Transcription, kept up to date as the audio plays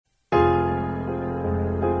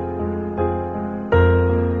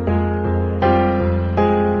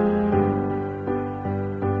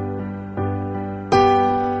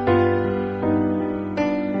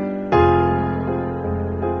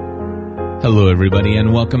Hello, everybody,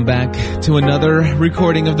 and welcome back to another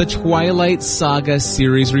recording of the Twilight Saga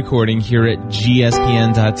series recording here at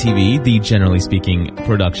GSPN.TV, the Generally Speaking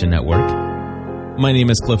production network. My name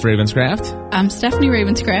is Cliff Ravenscraft. I'm Stephanie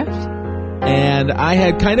Ravenscraft. And I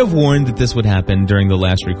had kind of warned that this would happen during the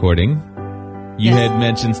last recording. You had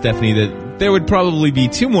mentioned, Stephanie, that there would probably be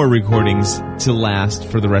 2 more recordings to last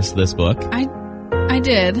for the rest of this book. I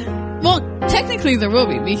did. Well, technically there will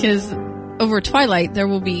be, because over Twilight there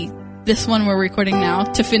will be this one we're recording now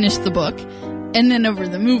to finish the book, and then over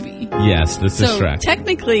the movie. Yes, this is Trek. So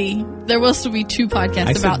technically there will still be 2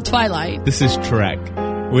 podcasts about Twilight. This is Trek,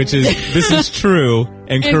 which is, this is true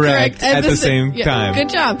and correct at the same time. Good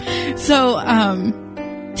job. So,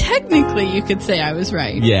 technically you could say I was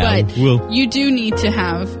right. Yeah, but you do need to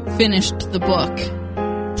have finished the book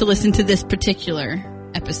to listen to this particular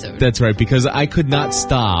episode. That's right, because I could not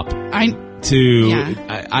stop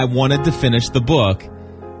I wanted to finish the book,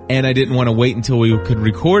 and I didn't want to wait until we could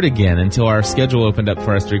record again, until our schedule opened up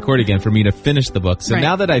for us to record again, for me to finish the book. So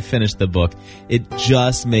now that I finished the book, it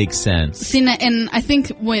just makes sense. See, and I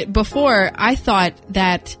think before, I thought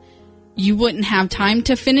that you wouldn't have time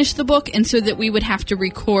to finish the book, and so that we would have to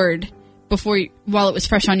record while it was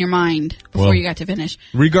fresh on your mind before you got to finish.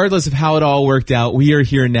 Regardless of how it all worked out, we are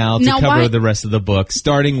here now to cover the rest of the book,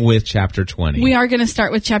 starting with Chapter 20. We are going to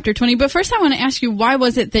start with Chapter 20, but first I want to ask you, why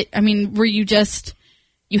was it that, were you just...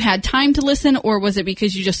 You had time to listen, or was it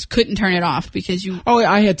because you just couldn't turn it off because you... Oh,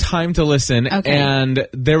 I had time to listen, and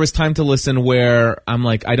there was time to listen where I'm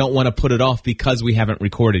like, I don't want to put it off because we haven't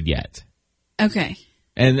recorded yet. Okay.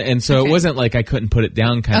 And so it wasn't like I couldn't put it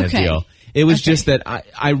down kind of deal. It was just that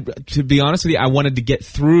I, to be honest with you, I wanted to get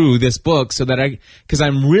through this book so that because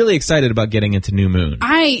I'm really excited about getting into New Moon.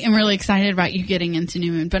 I am really excited about you getting into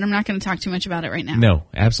New Moon, but I'm not going to talk too much about it right now. No,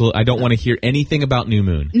 absolutely. I don't want to hear anything about New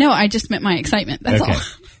Moon. No, I just meant my excitement. That's all.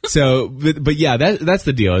 So, but yeah, that's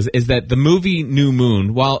the deal is that the movie New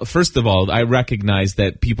Moon, while first of all, I recognize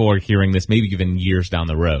that people are hearing this maybe even years down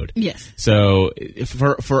the road. Yes. So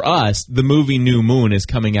for us, the movie New Moon is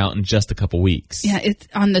coming out in just a couple weeks. Yeah, it's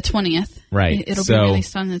on the 20th. Right. It'll be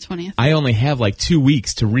released on the 20th. I only have like 2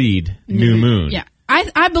 weeks to read New Moon. Yeah.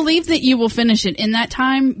 I believe that you will finish it in that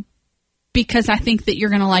time because I think that you're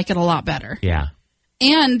going to like it a lot better. Yeah.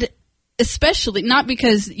 And especially, not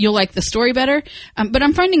because you'll like the story better, but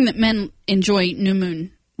I'm finding that men enjoy New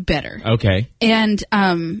Moon better. Okay. And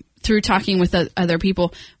through talking with other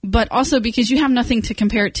people, but also because you have nothing to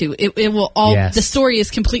compare it to. It will all, the story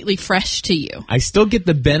is completely fresh to you. I still get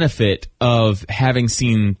the benefit of having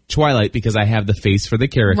seen Twilight because I have the face for the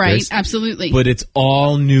characters. Right, absolutely. But it's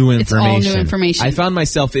all new information. It's all new information. I found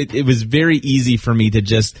myself, it was very easy for me to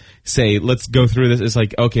just say, let's go through this. It's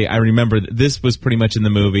like, okay, I remember this was pretty much in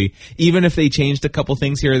the movie. Even if they changed a couple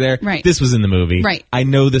things here or there, this was in the movie. Right. I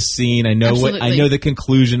know the scene. I know I know the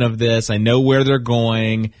conclusion of this. I know where they're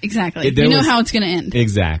going. Exactly. You know how it's going to end.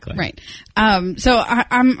 Exactly. Right. So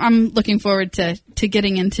I'm looking forward to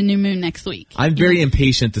getting into New Moon next week. I'm very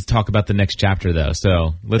impatient to talk about the next chapter, though.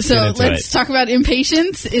 So let's get into it. Let's talk about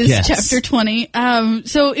Impatience is Chapter 20.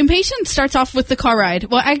 So Impatience starts off with the car ride.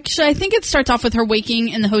 Well, actually, I think it starts off with her waking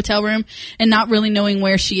in the hotel room and not really knowing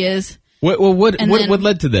where she is. What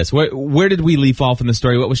led to this? Where did we leave off in the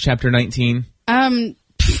story? What was Chapter 19? I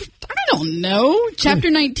don't know.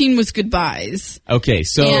 Chapter 19 was goodbyes. Okay,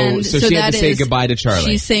 so she had to say goodbye to Charlie.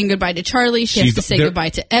 She's saying goodbye to Charlie. She has to say goodbye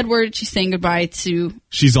to Edward. She's saying goodbye to...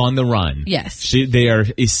 She's on the run. Yes. They are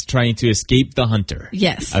trying to escape the hunter.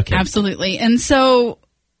 Yes, okay. Absolutely. And so,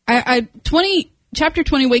 Chapter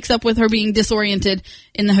 20 wakes up with her being disoriented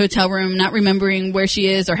in the hotel room, not remembering where she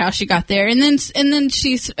is or how she got there. And then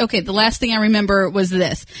she's, okay, the last thing I remember was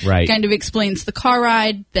this. Right. Kind of explains the car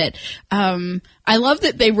ride that, I love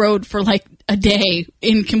that they rode for like a day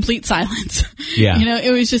in complete silence. Yeah.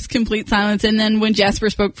 It was just complete silence. And then when Jasper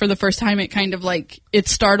spoke for the first time, it kind of like, it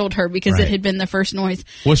startled her because it had been the first noise.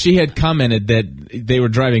 Well, she had commented that they were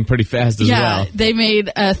driving pretty fast as well. Yeah, they made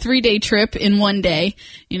a 3-day trip in one day.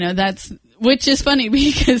 Which is funny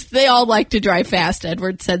because they all like to drive fast.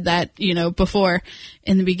 Edward said that, before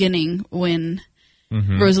in the beginning when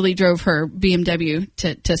Rosalie drove her BMW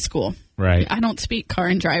to school. Right. I don't speak car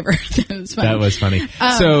and driver. That was funny.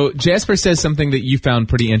 So Jasper says something that you found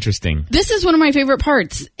pretty interesting. This is one of my favorite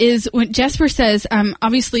parts is when Jasper says,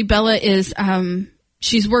 obviously Bella is,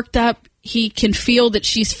 she's worked up. He can feel that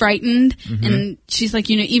she's frightened. And she's like,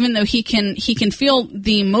 even though he can feel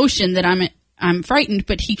the emotion that I'm frightened,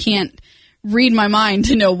 but he can't read my mind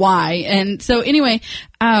to know why. And so anyway,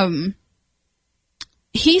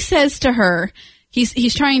 he says to her,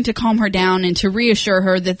 he's trying to calm her down and to reassure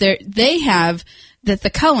her that that the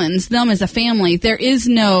Cullens, them as a family, there is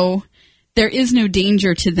no there is no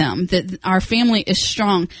danger to them, that our family is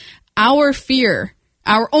strong. Our fear,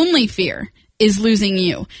 our only fear, is losing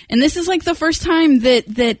you. And this is like the first time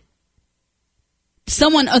that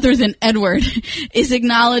someone other than Edward is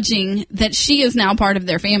acknowledging that she is now part of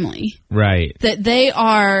their family. Right. That they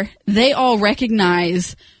all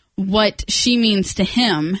recognize what she means to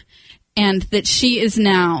him, and that she is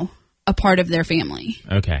now a part of their family.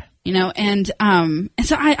 Okay. You know, and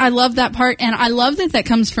so I love that part, and I love that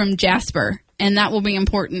comes from Jasper, and that will be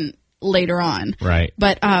important later on. Right.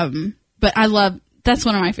 But I love, that's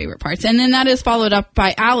one of my favorite parts. And then that is followed up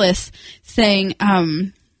by Alice saying,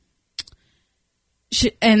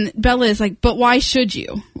 and Bella is like, but why should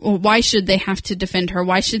you? Or why should they have to defend her?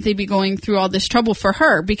 Why should they be going through all this trouble for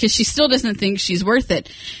her? Because she still doesn't think she's worth it.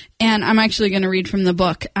 And I'm actually going to read from the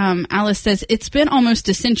book. Alice says, it's been almost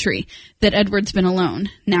a century that Edward's been alone.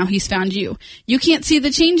 Now he's found you. You can't see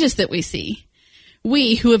the changes that we see.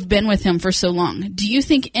 We who have been with him for so long. Do you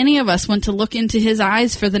think any of us want to look into his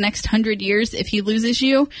eyes for the next 100 years if he loses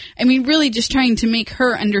you? I mean, really just trying to make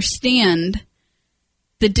her understand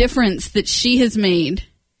the difference that she has made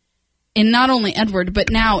in not only Edward,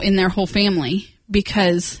 but now in their whole family,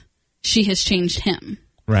 because she has changed him.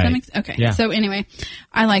 Right. Okay. Yeah. So anyway,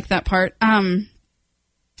 I like that part. And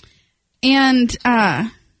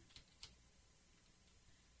on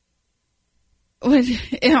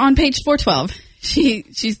page 412,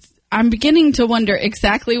 I'm beginning to wonder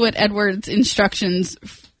exactly what Edward's instructions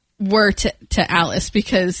were to Alice,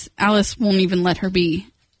 because Alice won't even let her be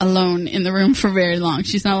alone in the room for very long.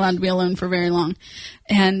 She's not allowed to be alone for very long.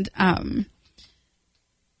 And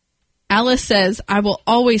Alice says, I will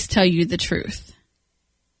always tell you the truth.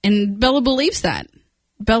 And Bella believes that.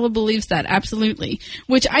 Bella believes that, absolutely.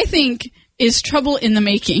 Which I think is trouble in the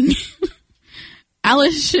making.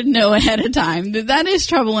 Alice should know ahead of time that is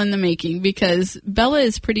trouble in the making, because Bella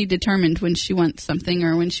is pretty determined when she wants something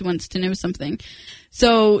or when she wants to know something.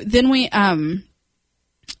 So then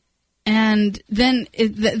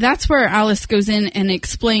that's where Alice goes in and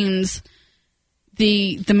explains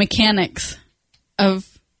the mechanics of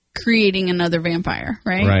creating another vampire,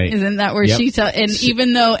 right? Right. Isn't that where she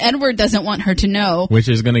even though Edward doesn't want her to know, which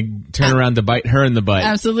is going to turn around to bite her in the butt.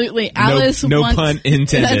 Absolutely. Alice no pun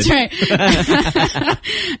intended. That's right.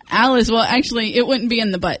 Alice, well, actually, it wouldn't be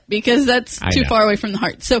in the butt, because that's too far away from the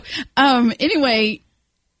heart. So, anyway,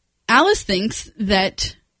 Alice thinks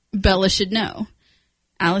that Bella should know.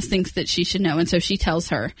 Alice thinks that she should know, and so she tells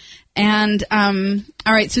her. And, all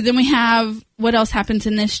right, so then we have, what else happens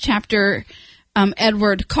in this chapter?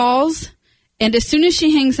 Edward calls, and as soon as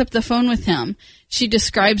she hangs up the phone with him, she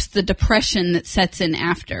describes the depression that sets in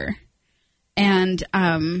after. And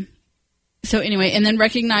so anyway, and then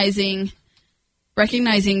recognizing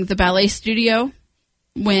the ballet studio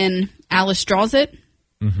when Alice draws it,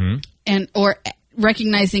 or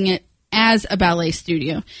recognizing it as a ballet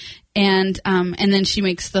studio, and then she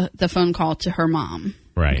makes the phone call to her mom.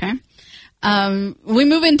 Right. Okay. We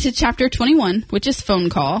move into chapter 21, which is phone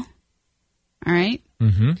call. All right.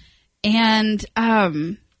 Mm-hmm. And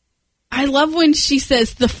I love when she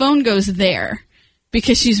says the phone goes there,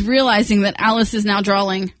 because she's realizing that Alice is now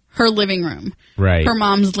drawing her living room. Right. Her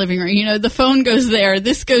mom's living room. You know, the phone goes there,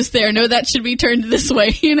 this goes there. No, that should be turned this way,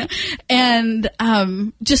 you know. And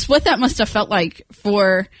just what that must have felt like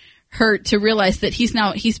for her to realize that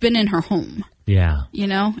he's been in her home. Yeah. You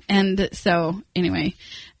know? And so anyway,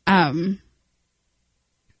 and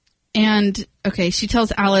okay,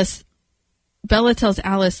 Bella tells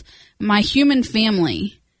Alice, my human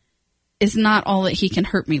family is not all that he can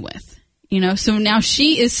hurt me with. You know, so now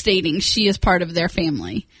she is stating she is part of their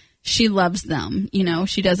family. She loves them. You know,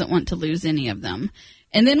 she doesn't want to lose any of them.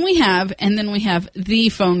 And then we have the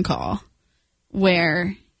phone call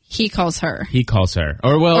where he calls her.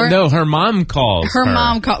 No, her mom calls her.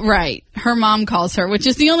 Right. Her mom calls her, which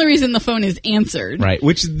is the only reason the phone is answered. Right.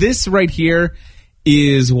 Which this right here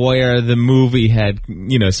is where the movie had,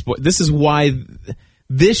 this is why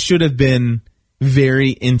this should have been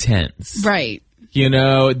very intense. Right.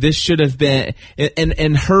 This should have been,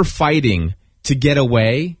 and her fighting to get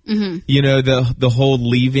away, the whole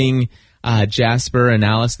leaving Jasper and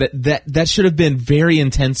Alice, that should have been very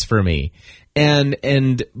intense for me.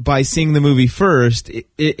 And by seeing the movie first,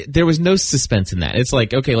 there was no suspense in that. It's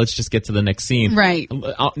like, okay, let's just get to the next scene. Right.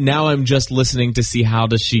 Now I'm just listening to see how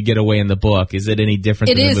does she get away in the book. Is it any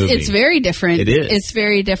different than the movie? It's very different. It is. It's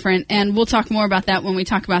very different. And we'll talk more about that when we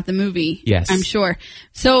talk about the movie. Yes. I'm sure.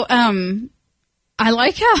 So,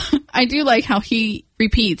 I do like how he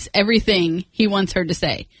repeats everything he wants her to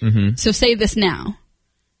say. Mm-hmm. So say this now.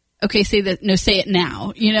 okay, say that, no, say it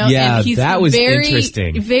now, Yeah, and he's that was very,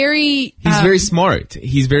 interesting. Very, he's very smart.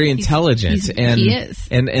 He's very intelligent, and he is.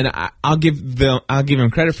 And I'll give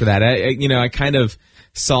him credit for that. I kind of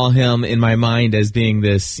saw him in my mind as being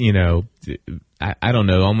this, I don't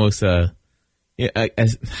know, almost like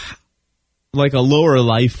a lower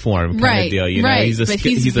life form kind of deal. Right, but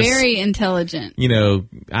he's very intelligent.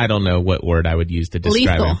 I don't know what word I would use to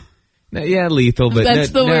describe lethal. him. Yeah, lethal, but that's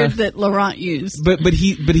the word that Laurent used. But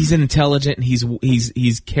he's intelligent. And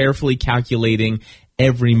he's carefully calculating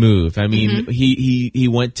every move. I mean, he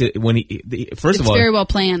went to first of all, it's very well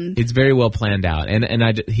planned. It's very well planned out,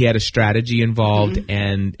 and he had a strategy involved,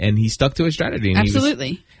 and he stuck to his strategy. And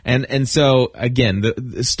absolutely. And so again,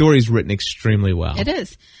 the story's written extremely well. It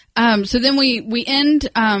is. So then we end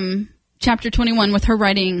chapter 21 with her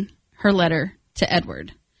writing her letter to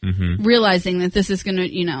Edward. Mm-hmm. Realizing that this is going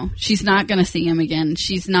to, she's not going to see him again.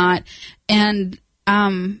 She's not. And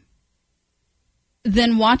then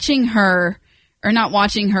watching her, or not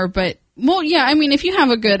watching her, but, well, yeah, I mean, if you have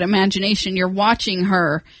a good imagination, you're watching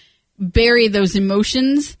her bury those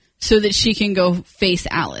emotions so that she can go face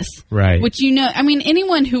Alice. Right. Which,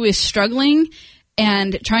 anyone who is struggling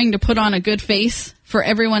and trying to put on a good face for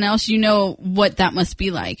everyone else, what that must be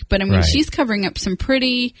like. But, right. She's covering up some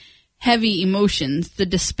pretty heavy emotions, the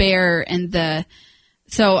despair and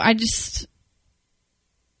so I just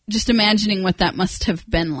imagining what that must have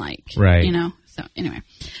been like. Right. So anyway,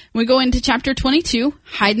 we go into chapter 22,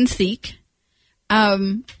 hide and seek.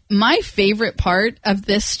 My favorite part of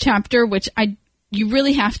this chapter, which you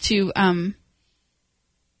really have to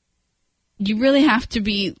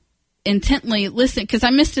be intently listening, because I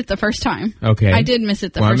missed it the first time. Okay. I did miss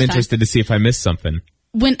it the first time. I'm interested to see if I missed something.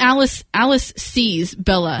 When Alice sees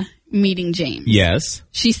Bella meeting James. Yes.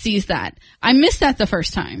 She sees that. I missed that the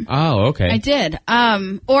first time. Oh, okay. I did.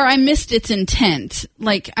 Or I missed its intent.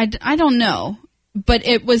 Like, I don't know. But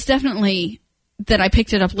it was definitely that I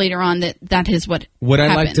picked it up later on that is what happened.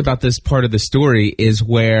 I liked about this part of the story is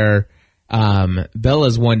where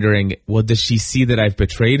Bella's wondering, well, does she see that I've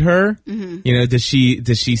betrayed her? Mm-hmm. Does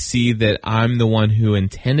she see that I'm the one who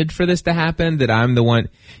intended for this to happen? That I'm the one,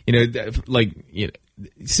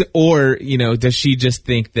 or does she just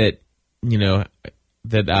think that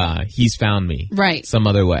that he's found me right some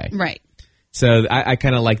other way? Right. So I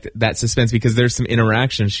kind of like that suspense, because there's some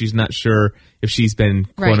interaction. She's not sure if she's been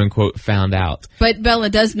quote unquote found out. But Bella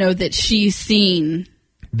does know that she's seen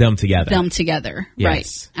them together. Yes.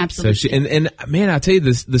 Right. Absolutely. So and man, I'll tell you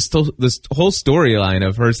this whole storyline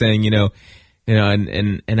of her saying,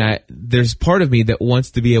 there's part of me that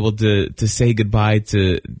wants to be able to say goodbye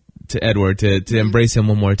to Edward, to embrace him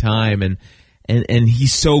one more time, and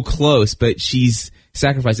he's so close, but she's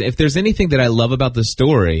sacrificing. If there's anything that I love about the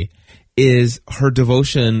story, is her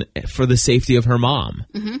devotion for the safety of her mom,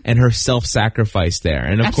 mm-hmm. and her self-sacrifice there.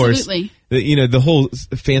 And of absolutely. Course, the whole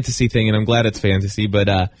fantasy thing, and I'm glad it's fantasy, but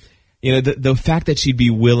the fact that she'd be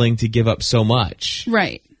willing to give up so much.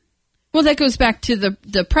 Right. Well, that goes back to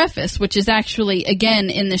the preface, which is actually, again,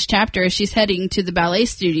 in this chapter, as she's heading to the ballet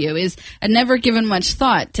studio, is I'd never given much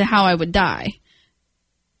thought to how I would die.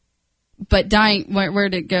 But dying,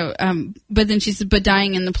 where'd it go? But then she said, but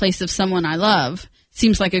dying in the place of someone I love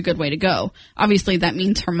seems like a good way to go. Obviously, that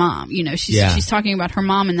means her mom. She's talking about her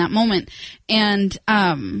mom in that moment. And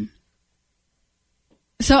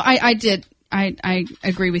so I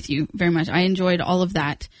agree with you very much. I enjoyed all of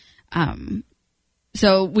that.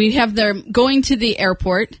 So we have them going to the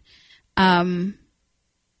airport, and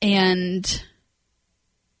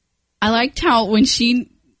I liked how when she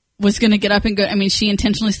was going to get up and go, she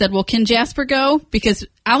intentionally said, well, can Jasper go? Because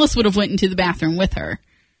Alice would have went into the bathroom with her.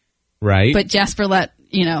 Right. But Jasper let,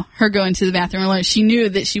 her go into the bathroom alone. She knew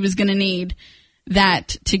that she was going to need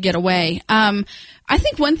that to get away. I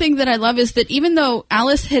think one thing that I love is that even though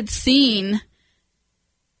Alice had seen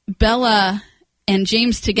Bella and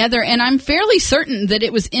James together, and I'm fairly certain that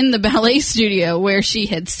it was in the ballet studio where she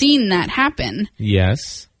had seen that happen.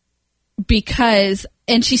 Yes.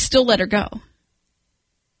 And she still let her go.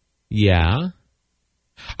 Yeah.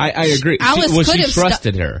 I agree. She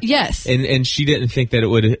trusted her. Yes. And she didn't think that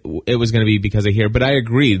it was going to be because of here, but I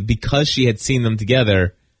agree, because she had seen them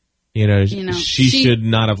together, she should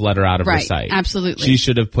not have let her out of her sight. Absolutely. She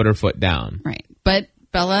should have put her foot down. Right. But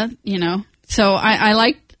Bella, so I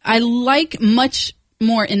like much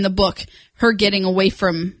more in the book her getting away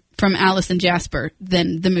from Alice and Jasper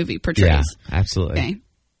than the movie portrays. Yeah, absolutely. Okay.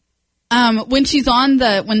 When she's on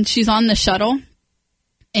the shuttle,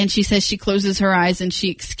 and she says she closes her eyes and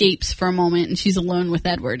she escapes for a moment, and she's alone with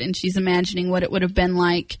Edward, and she's imagining what it would have been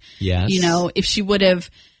like. Yes. If she would have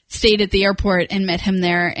stayed at the airport and met him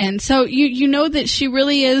there. And so you know that she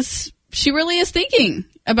really is thinking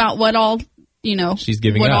about what all, she's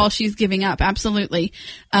giving up. all she's giving up. Absolutely.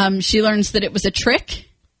 She learns that it was a trick.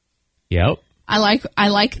 Yep. I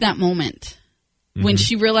like that moment when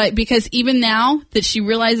she realized, because even now that she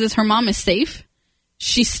realizes her mom is safe,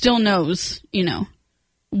 she still knows,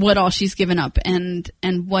 what all she's given up and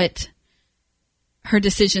what her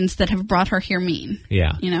decisions that have brought her here mean.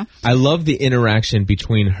 Yeah. I love the interaction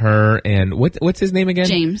between her and what's his name again?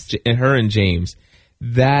 James. Her and James.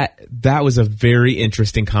 That was a very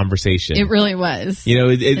interesting conversation. It really was.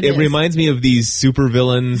 It reminds me of these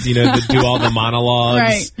supervillains, that do all the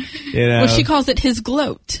monologues. Right. Well, she calls it his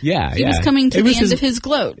gloat. Yeah, he was coming to the end of his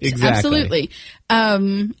gloat. Exactly. Absolutely.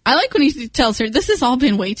 I like when he tells her, this has all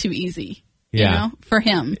been way too easy. For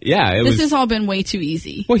him. Yeah. This has all been way too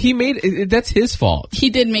easy. Well, that's his fault. He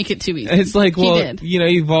did make it too easy. It's like, he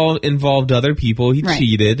involved other people. He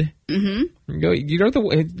cheated. Mm-hmm.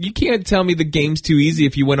 You can't tell me the game's too easy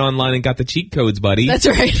if you went online and got the cheat codes, buddy. That's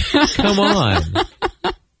right. Come on.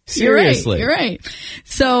 Seriously. You're right.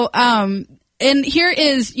 So, and here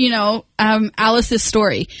is, Alice's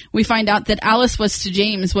story. We find out that Alice was to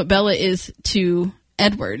James what Bella is to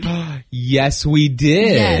Edward. Yes, we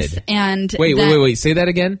did. Yes, and wait. Say that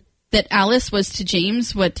again. That Alice was to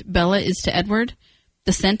James what Bella is to Edward.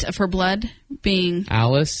 The scent of her blood being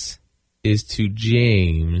Alice is to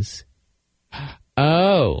James.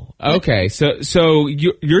 Oh, okay. So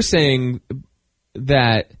you're saying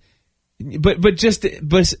that,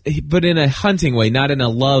 but in a hunting way, not in a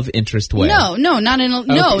love interest way. No, not in a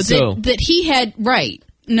that he had right.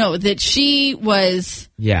 No, that she was.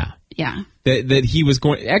 Yeah. Yeah. That he was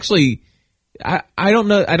going. Actually, I don't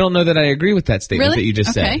know. I don't know that I agree with that statement that you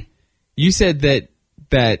just said. You said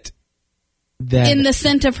that in the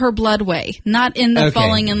scent of her blood way, not in the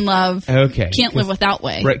falling in love. Okay. Can't live without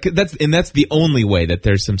way. Right. That's the only way that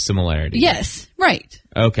there's some similarity. Yes. Right.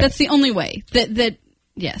 Okay. That's the only way that.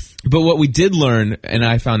 Yes. But what we did learn, and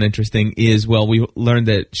I found interesting, is we learned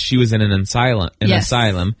that she was in an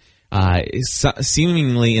asylum.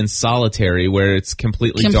 Seemingly in solitary, where it's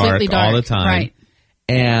completely dark all the time. Right.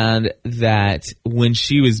 And that when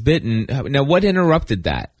she was bitten, now what interrupted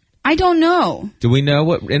that? I don't know. Do we know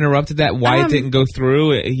what interrupted that? Why it didn't go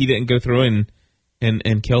through? He didn't go through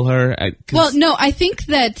and kill her? Well, no, I think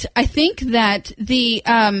that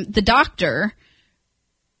the doctor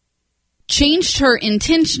changed her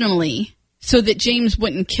intentionally so that James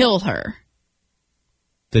wouldn't kill her.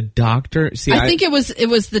 The doctor? See, I think it was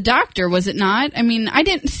the doctor, was it not? I mean, I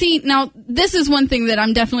didn't see. Now, this is one thing that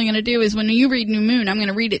I'm definitely going to do is when you read New Moon, I'm going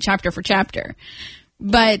to read it chapter for chapter.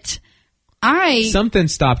 But something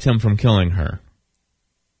stopped him from killing her.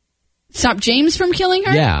 Stopped James from killing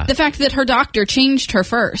her? Yeah. The fact that her doctor changed her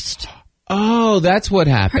first. Oh, that's what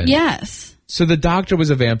happened. Yes. So the doctor was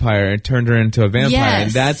a vampire and turned her into a vampire, yes.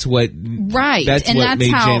 and that's what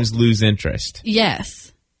made James lose interest.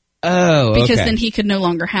 Yes. Oh, okay. Because then he could no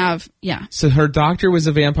longer have, So her doctor was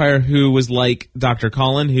a vampire who was like Dr.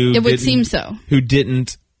 Cullen, it would seem so. Who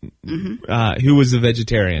didn't, who was a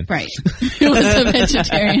vegetarian. Right. Who was a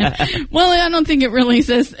vegetarian. Well, I don't think it really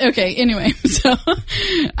says, okay, anyway, so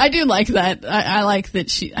I do like that. I like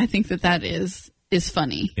that I think that is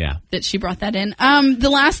funny. Yeah. That she brought that in. The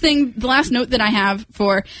last note that I have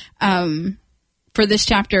for this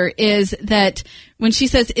chapter is that when she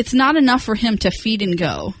says it's not enough for him to feed and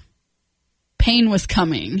go, pain was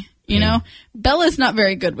coming. You know, Bella's not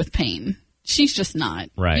very good with pain. She's just not.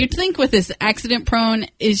 Right. You'd think with as accident prone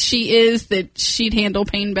as she is that she'd handle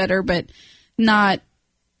pain better, but not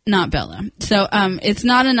Bella. So it's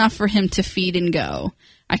not enough for him to feed and go.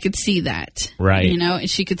 I could see that. Right. You know, and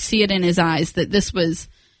she could see it in his eyes that this was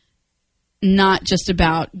not just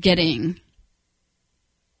about getting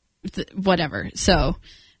whatever. So,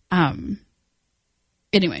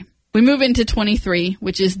 anyway, we move into 23,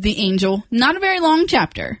 which is the angel. Not a very long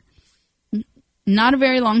chapter. Not a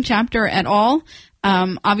very long chapter at all.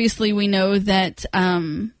 Obviously, we know that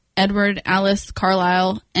Edward, Alice,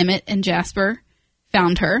 Carlisle, Emmett, and Jasper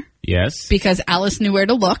found her. Yes. Because Alice knew where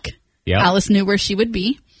to look. Yep. Alice knew where she would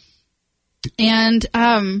be. And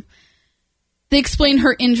they explain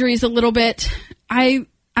her injuries a little bit. I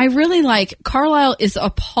really like Carlisle is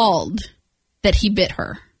appalled that he bit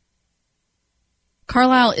her.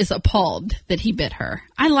 Carlisle is appalled that he bit her.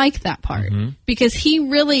 I like that part because you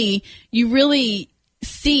really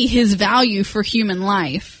see his value for human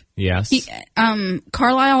life. Yes.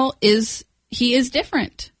 Carlisle is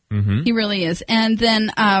different. Mm-hmm. He really is. And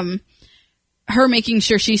then her making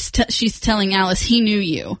sure she's telling Alice, he knew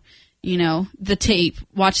you. You know, the tape,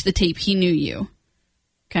 watch the tape, he knew you.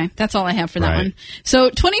 Okay, that's all I have for that one. So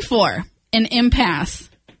 24, an impasse.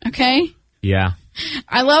 Okay? Yeah.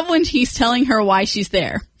 I love when he's telling her why she's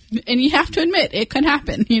there. And you have to admit, it could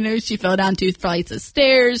happen. You know, she fell down 2 flights of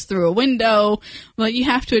stairs, through a window. Well, you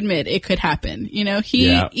have to admit, it could happen. You know,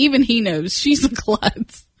 even he knows she's a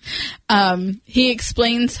klutz. He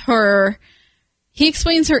explains her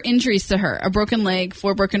injuries to her: a broken leg,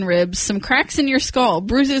 4 broken ribs, some cracks in your skull,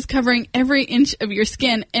 bruises covering every inch of your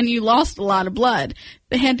skin, and you lost a lot of blood.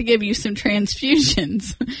 They had to give you some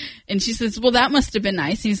transfusions. And she says, well, that must have been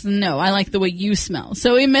nice. He says, no, I like the way you smell.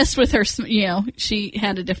 So he messed with her, you know, she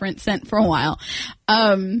had a different scent for a while.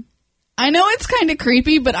 I know it's kind of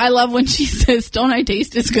creepy, but I love when she says, don't I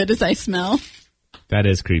taste as good as I smell? That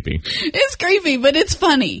is creepy. It's creepy, but it's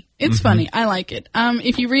funny. It's funny. I like it.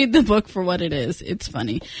 If you read the book for what it is, it's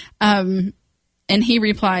funny. And he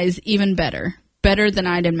replies, even better. Better than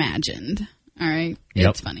I'd imagined. All right.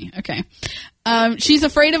 It's funny. Okay. She's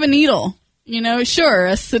afraid of a needle. You know, sure,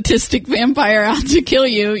 a sadistic vampire out to kill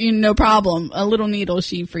you, no problem. A little needle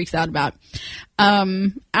she freaks out about.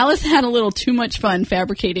 Alice had a little too much fun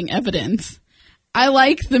fabricating evidence. I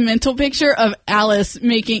like the mental picture of Alice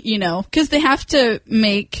making, you know, because they have to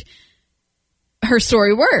make her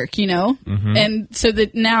story work, you know, and so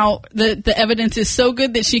that now the evidence is so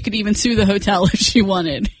good that she could even sue the hotel if she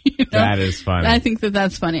wanted. You know? That is funny. I think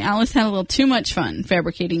that's funny. Alice had a little too much fun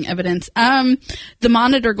fabricating evidence. The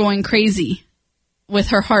monitor going crazy with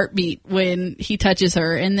her heartbeat when he touches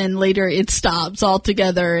her, and then later it stops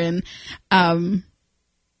altogether. And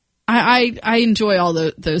I enjoy all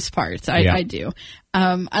those parts. I do.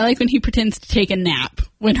 I like when he pretends to take a nap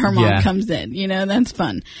when her mom comes in. You know, that's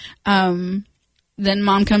fun. Then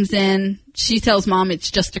mom comes in. She tells mom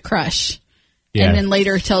it's just a crush. Yeah. And then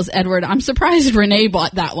later tells Edward, I'm surprised Renee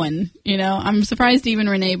bought that one. You know, I'm surprised even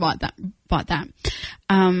Renee bought that.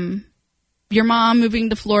 Your mom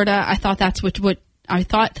moving to Florida, I thought that's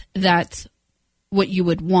what you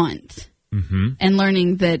would want. And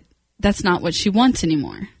learning that that's not what she wants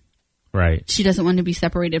anymore. Right. She doesn't want to be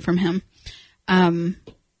separated from him.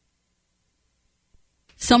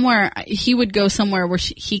 Somewhere, he would go somewhere where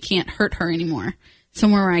he can't hurt her anymore.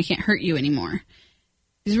 Somewhere where I can't hurt you anymore.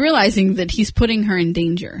 He's realizing that he's putting her in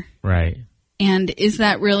danger. Right. And is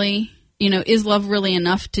that really, is love really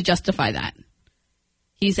enough to justify that?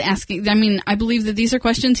 He's asking, I believe that these are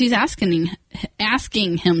questions he's asking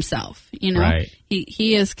himself, Right.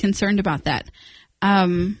 He is concerned about that.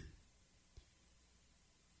 On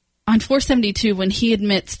 472, when he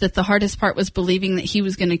admits that the hardest part was believing that he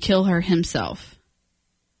was going to kill her himself.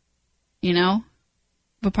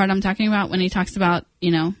 What part I'm talking about when he talks about,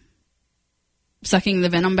 sucking the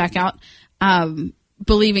venom back out,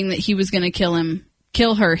 believing that he was going to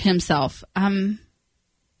kill her himself. I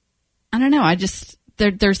don't know.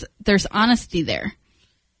 There's honesty there,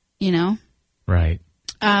 Right.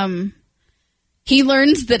 He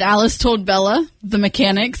learns that Alice told Bella the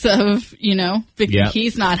mechanics of, Vicky. Yep.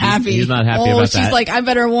 He's not happy. He's not happy about that. She's like, I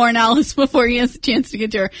better warn Alice before he has a chance to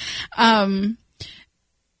get to her.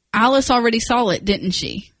 Alice already saw it, didn't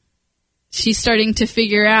she? She's starting to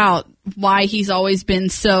figure out why he's always been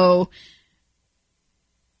so,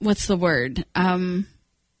 what's the word? I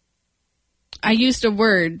used a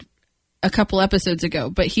word a couple episodes ago,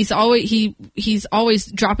 but he's always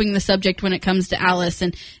dropping the subject when it comes to Alice,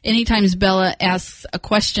 and anytime Bella asks a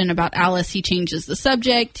question about Alice, he changes the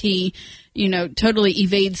subject. He, totally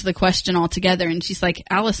evades the question altogether, and she's like,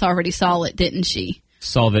 Alice already saw it, didn't she?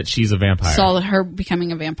 Saw that she's a vampire. Saw that her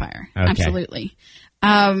becoming a vampire. Okay. Absolutely.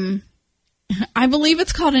 I believe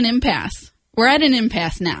it's called an impasse. We're at an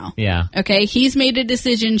impasse now. Yeah. Okay. He's made a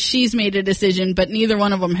decision. She's made a decision, but neither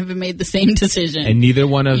one of them have made the same decision. And neither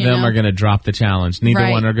one of them are going to drop the challenge. Neither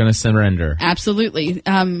one are going to surrender. Absolutely.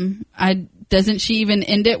 Doesn't she even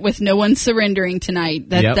end it with no one surrendering tonight?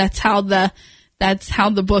 That's how the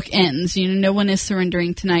book ends. No one is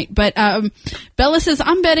surrendering tonight. But Bella says,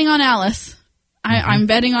 I'm betting on Alice. I'm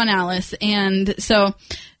betting on Alice. And so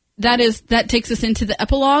that takes us into the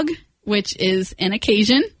epilogue, which is an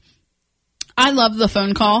occasion. I love the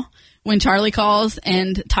phone call when Charlie calls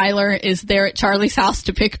and Tyler is there at Charlie's house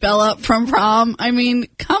to pick Bella up from prom.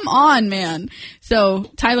 Come on, man. So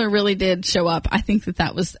Tyler really did show up. I think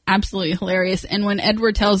that was absolutely hilarious. And when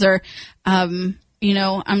Edward tells her, I'm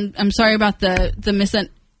sorry about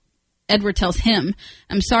Edward tells him,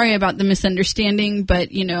 I'm sorry about the misunderstanding, but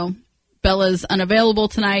Bella's unavailable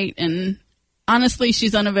tonight, and honestly,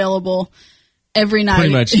 she's unavailable every night.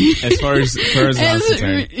 Pretty much, as far as I'm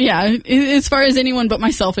concerned. Yeah, as far as anyone but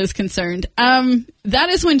myself is concerned. That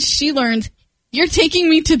is when she learns You're taking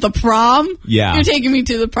me to the prom? Yeah. You're taking me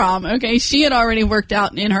to the prom. Okay. She had already worked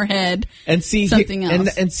out in her head and see something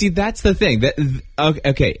else. And see, that's the thing.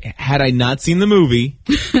 Okay. Had I not seen the movie,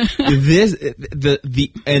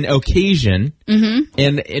 an occasion,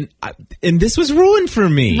 and this was ruined for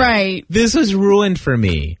me. Right. This was ruined for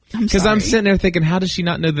me. Because I'm sitting there thinking, how does she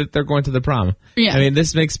not know that they're going to the prom? Yeah. I mean,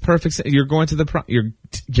 this makes perfect sense. You're going to the prom. You're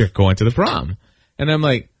going to the prom. And I'm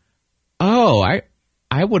like, oh,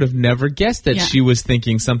 I would have never guessed that she was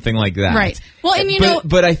thinking something like that. Right. Well, and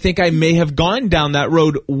but I think I may have gone down that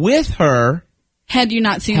road with her. Had you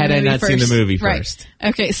not seen the movie first. Had I not seen the movie first. Right.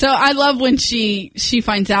 Okay, so I love when she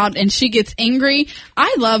finds out and she gets angry.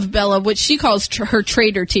 I love Bella, what she calls her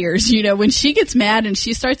traitor tears. When she gets mad and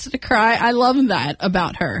she starts to cry, I love that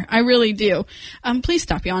about her. I really do. Please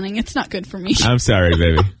stop yawning. It's not good for me. I'm sorry,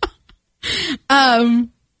 baby.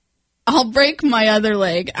 I'll break my other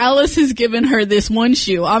leg. Alice has given her this one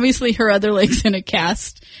shoe. Obviously, her other leg's in a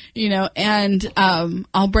cast, and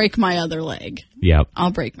I'll break my other leg. Yep.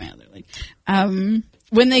 I'll break my other leg.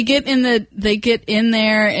 When they get in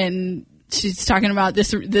there and she's talking about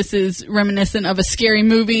this is reminiscent of a scary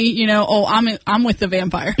movie, I'm with the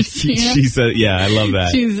vampires. She said, yeah, I love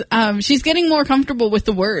that. She's getting more comfortable with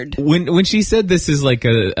the word. When she said this is like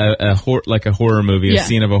a horror movie, a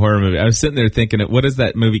scene of a horror movie, I was sitting there thinking, what is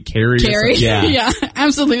that movie, Carrie? Carrie? Yeah. Yeah,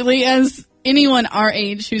 absolutely. As anyone our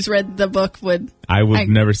age who's read the book would. I've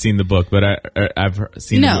never seen the book, but I've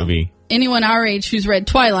seen the movie. Anyone our age who's read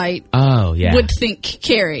Twilight would think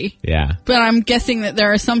Carrie. Yeah. But I'm guessing that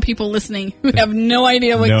there are some people listening who have no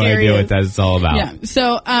idea what Carrie is. No idea what that's all about. Yeah.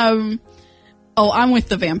 So, I'm with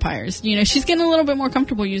the vampires. She's getting a little bit more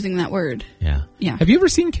comfortable using that word. Yeah. Yeah. Have you ever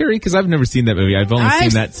seen Carrie? Because I've never seen that movie. I've only seen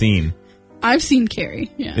that scene. I've seen Carrie.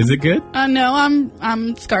 Yeah. Is it good? No,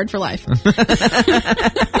 I'm scarred for life.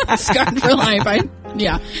 Scarred for life.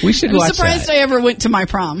 We should watch that. I'm surprised I ever went to my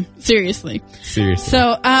prom. Seriously.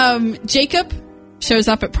 So, Jacob shows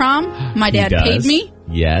up at prom. My dad paid me.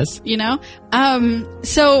 Yes.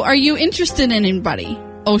 So are you interested in anybody?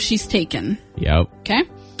 Oh, she's taken. Yep. Okay.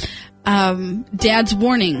 Dad's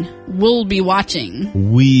warning, we'll be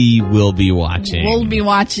watching. We will be watching. We'll be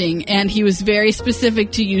watching. And he was very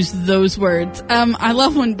specific to use those words. I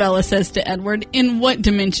love when Bella says to Edward, in what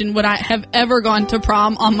dimension would I have ever gone to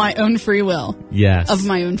prom on my own free will? Yes. Of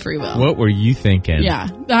my own free will. What were you thinking? Yeah.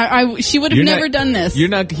 She would have never done this. You're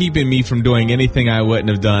not keeping me from doing anything I wouldn't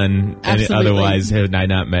have done otherwise had I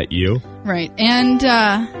not met you. Right. And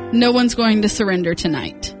no one's going to surrender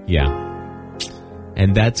tonight. Yeah.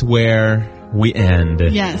 And that's where we end.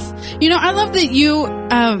 Yes. I love that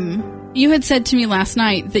you had said to me last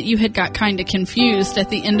night that you had got kind of confused at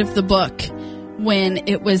the end of the book when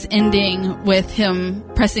it was ending with him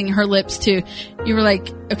pressing her lips to, you were like,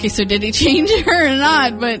 okay, so did he change her or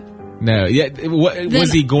not? But no, yeah.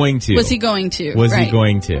 Was he going to? Was he going to? Was he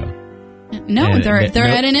going to? No, they're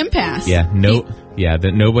at an impasse. Yeah,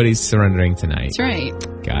 that nobody's surrendering tonight. That's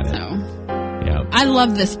right. Got it. So. Yep. I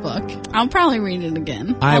love this book. I'll probably read it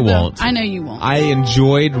again. I won't. I know you won't. I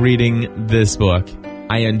enjoyed reading this book.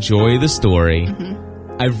 I enjoy the story.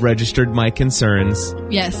 Mm-hmm. I've registered my concerns.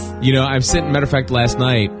 Yes. Matter of fact, last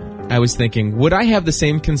night, I was thinking, would I have the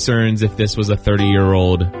same concerns if this was a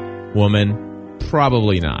 30-year-old woman?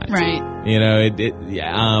 Probably not. Right.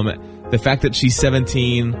 The fact that she's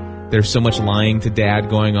 17, there's so much lying to dad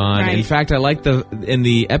going on. Right. In fact, I like in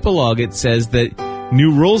the epilogue, it says that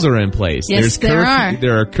new rules are in place. Yes, there are.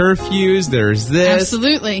 There are curfews. There's this.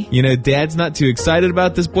 Absolutely. Dad's not too excited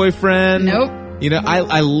about this boyfriend. Nope.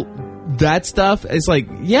 I that stuff is like,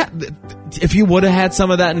 yeah, if you would have had some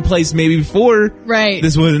of that in place maybe before, right,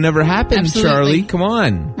 this would have never happened. Absolutely. Charlie, come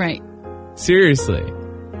on. Right. Seriously.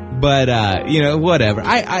 But, whatever.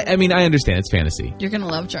 I mean, I understand it's fantasy. You're going to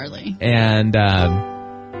love Charlie. And,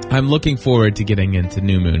 I'm looking forward to getting into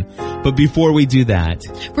New Moon. But before we do that,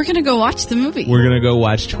 we're going to go watch the movie. We're going to go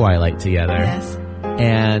watch Twilight together. Yes.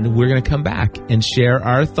 And we're going to come back and share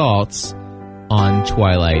our thoughts on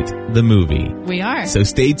Twilight, the movie. We are. So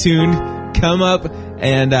stay tuned. Come up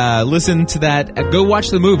and listen to that. Go watch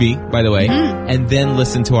the movie, by the way, and then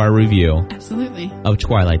listen to our review. Absolutely. Of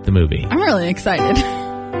Twilight, the movie. I'm really excited.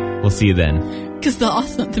 We'll see you then. Because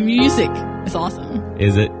the music is awesome.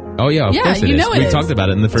 Is it? Oh, yeah, of course it is. We talked about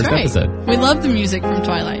it in the first episode. We love the music from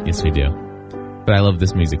Twilight. Yes, we do. But I love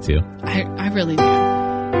this music, too. I really do.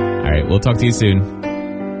 All right, we'll talk to you soon.